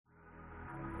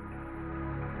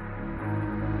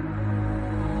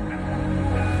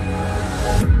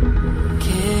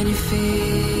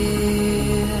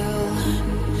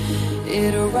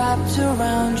wrapped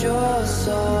around your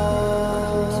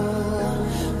soul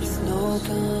with no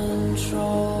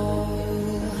control.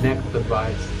 Next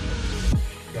advice,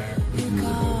 there is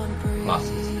reusable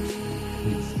classes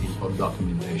with simple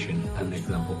documentation and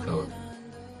example code.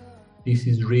 This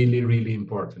is really, really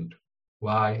important.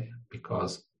 Why?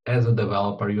 Because as a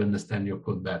developer, you understand your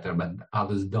code better, but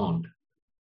others don't.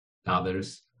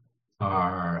 Others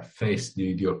are faced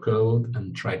with your code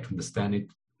and try to understand it.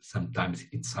 Sometimes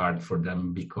it's hard for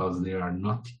them because they are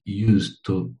not used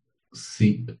to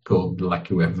see the code like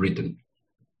you have written.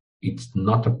 It's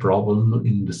not a problem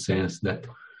in the sense that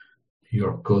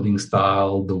your coding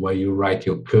style, the way you write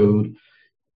your code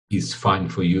is fine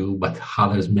for you, but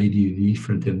others may be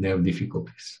different and they have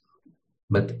difficulties.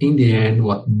 But in the end,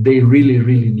 what they really,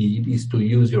 really need is to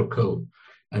use your code.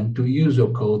 And to use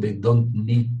your code, they don't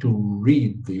need to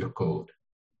read your code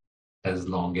as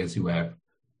long as you have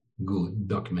good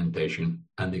documentation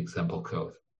and example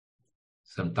code.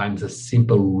 Sometimes a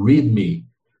simple README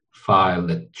file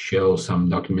that shows some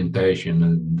documentation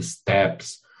and the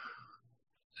steps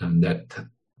and that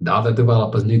the other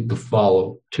developers need to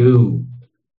follow to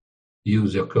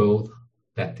use your code,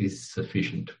 that is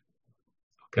sufficient.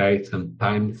 Okay,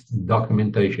 sometimes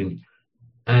documentation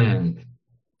and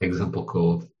example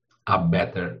code are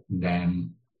better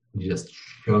than just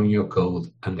showing your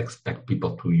code and expect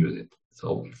people to use it.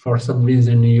 So if for some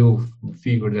reason you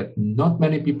figure that not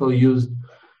many people use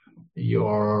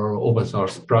your open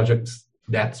source projects,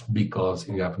 that's because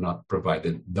you have not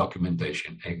provided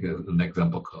documentation and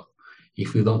example code.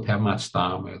 If you don't have much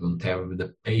time, you don't have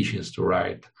the patience to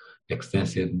write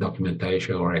extensive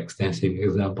documentation or extensive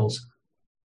examples,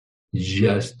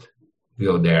 just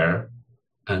go there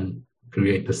and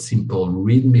create a simple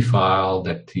README file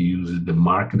that uses the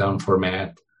Markdown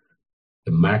format.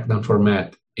 The Markdown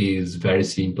format is very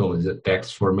simple. It's a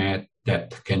text format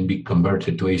that can be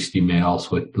converted to HTML,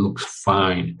 so it looks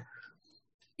fine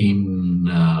in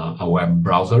a web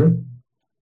browser.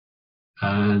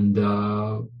 And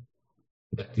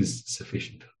that is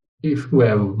sufficient. If we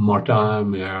have more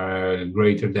time or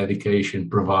greater dedication,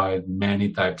 provide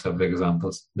many types of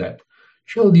examples that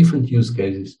show different use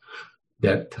cases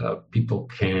that people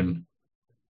can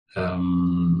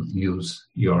use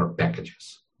your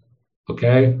packages.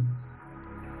 Okay?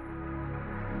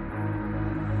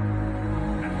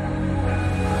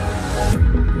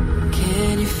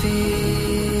 Can you feel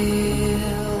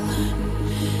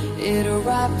it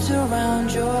wrapped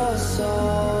around your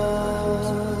soul?